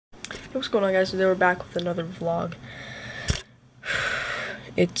What's going on, guys? Today we're back with another vlog.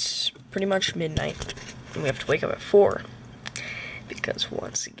 It's pretty much midnight, and we have to wake up at 4 because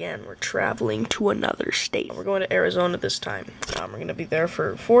once again we're traveling to another state. We're going to Arizona this time. We're gonna be there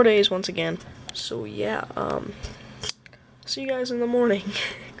for 4 days once again. So yeah, see you guys in the morning.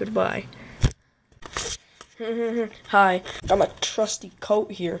 Goodbye. Hi, got my trusty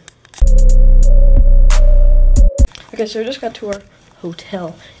coat here. Okay, so we just got to our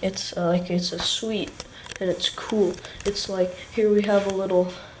hotel. It's it's a suite, and it's cool. It's like, here we have a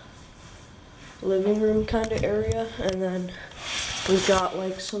little living room kind of area, and then we've got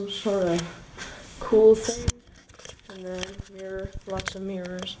like some sort of cool thing, and then lots of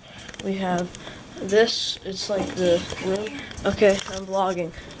mirrors. We have this, it's like the room. Okay, I'm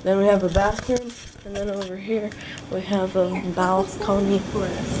vlogging. Then we have a bathroom, and then over here we have a balcony.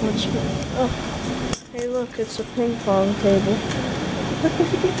 Oh, hey look, it's a ping pong table. Oh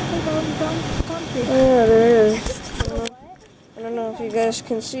yeah, there is. I don't know if you guys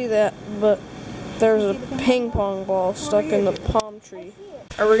can see that, but there's a ping pong ball stuck in the palm tree.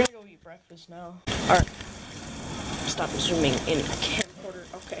 Alright, we're gonna go eat breakfast now. Alright. Stop zooming in camcorder.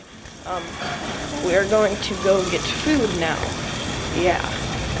 Okay. We are going to go get food now. Yeah.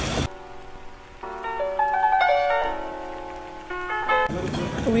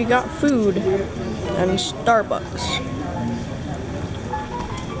 We got food and Starbucks.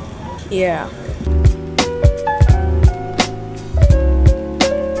 Yeah.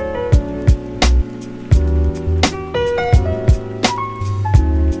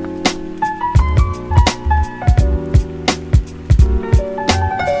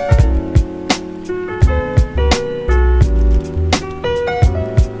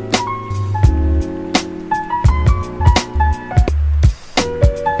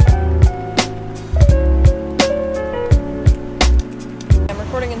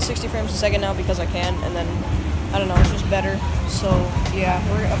 In 60 frames a second now because I can, and then I don't know, it's just better. So yeah,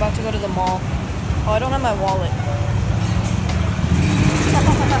 we're about to go to the mall. Oh, I don't have my wallet.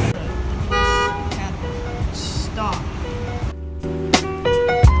 Stop.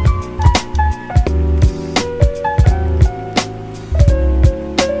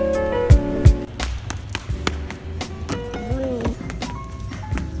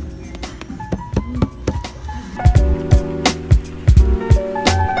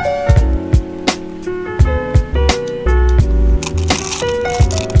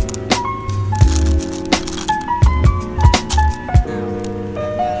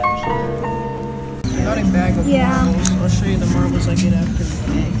 Bag of marbles. I'll show you the marbles I get after the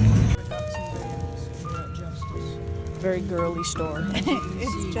day. I got some bands. We're at Justice. Very girly store.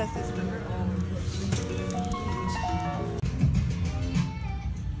 It's Justice.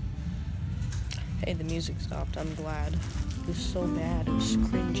 Hey, the music stopped. I'm glad. It was so bad. It was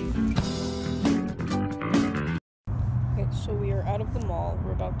cringy. Okay, so we are out of the mall.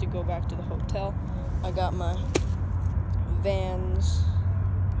 We're about to go back to the hotel. I got my Vans.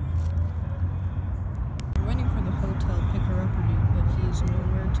 I'm waiting for the hotel picker-upper dude, but he is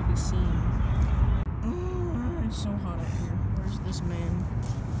nowhere to be seen. It's so hot up here. Where's this man?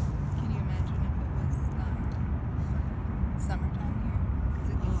 Can you imagine if it was summertime here? Because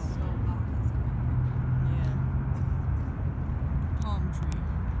it gets so hot in the summer. Yeah. Palm tree.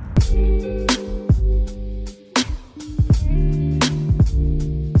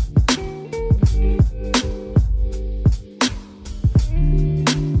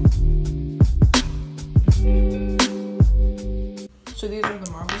 So these are the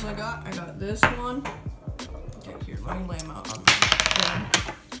marbles I got. I got this one. Okay, here, let me lay them out on there.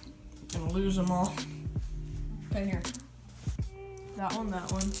 I'm gonna lose them all. Okay, here. That one,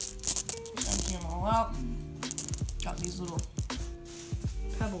 that one. Just empty them all out. Got these little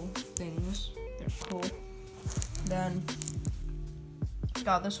pebble things. They're cool. Then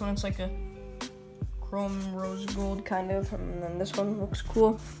got this one. It's like a chrome rose gold kind of. And then this one looks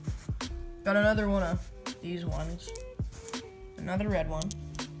cool. Got another one of these ones. Another red one.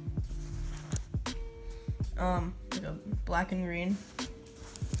 Like a black and green.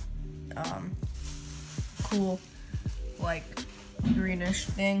 Cool, like greenish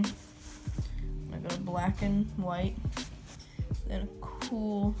thing. I got a black and white. Then a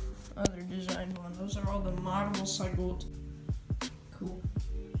cool other designed one. Those are all the marbles I got. Cool.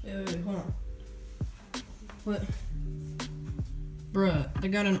 Wait, hold on. What? Bruh, I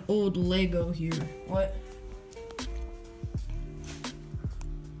got an old Lego here. What?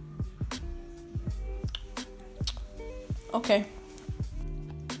 Okay.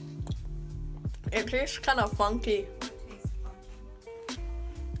 It tastes kind of funky.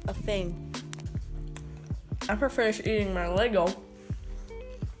 A thing. After I finish eating my Lego,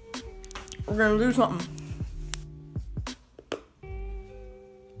 We're gonna do something.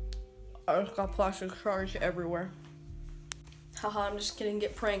 I just got plastic shards everywhere. Haha, I'm just kidding,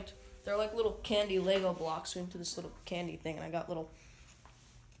 get pranked. They're like little candy Lego blocks into this little candy thing, and I got little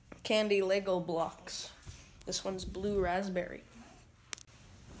candy Lego blocks. This one's blue raspberry.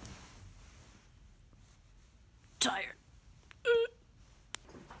 Tired.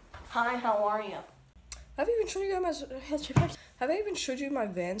 Hi, how are you? Have I even showed you guys my Have I even showed you my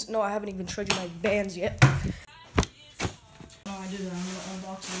Vans? No, I haven't even showed you my Vans yet. Oh, I did that. I'm gonna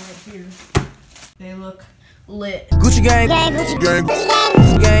unbox them right here. They look lit. Gucci gang, Gucci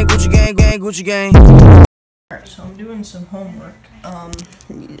gang, Gucci gang, Gucci gang. Alright, so I'm doing some homework. I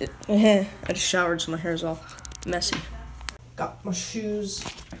just showered, so my hair's all messy. Got my shoes.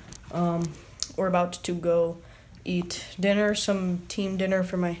 We're about to go eat dinner, some team dinner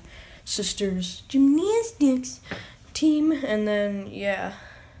for my sister's gymnastics team, and then, yeah.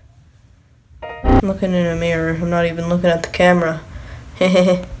 I'm looking in a mirror. I'm not even looking at the camera.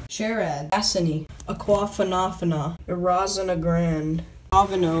 Sherad, Asani, Aquafanafana, Irazana Grand,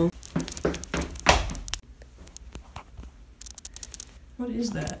 Avino. What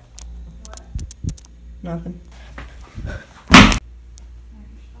is that? Nothing.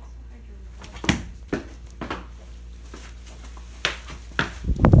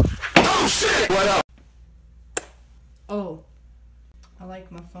 Oh shit! What up? Oh, I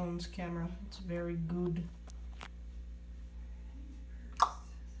like my phone's camera. It's very good.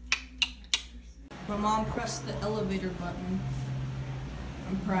 My mom pressed the elevator button.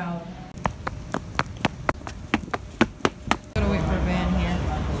 I'm proud. Gotta wait for a van here.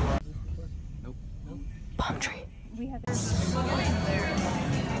 Nope. Palm tree. We have So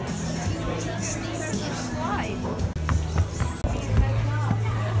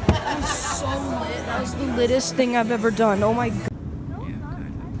lit. That was the littest thing I've ever done. Oh my god.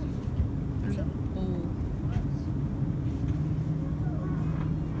 There's a bowl.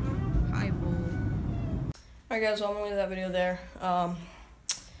 Hi, bowl. Alright guys, so I'm gonna leave that video there. I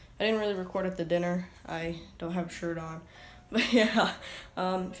didn't really record at the dinner. I don't have a shirt on. But yeah,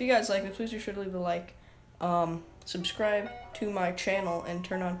 if you guys like it, please be sure to leave a like. Subscribe to my channel and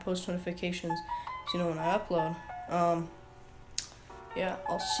turn on post notifications so you know when I upload. Yeah,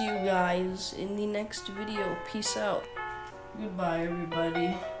 I'll see you guys in the next video. Peace out. Goodbye,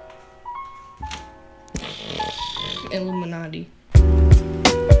 everybody. Illuminati.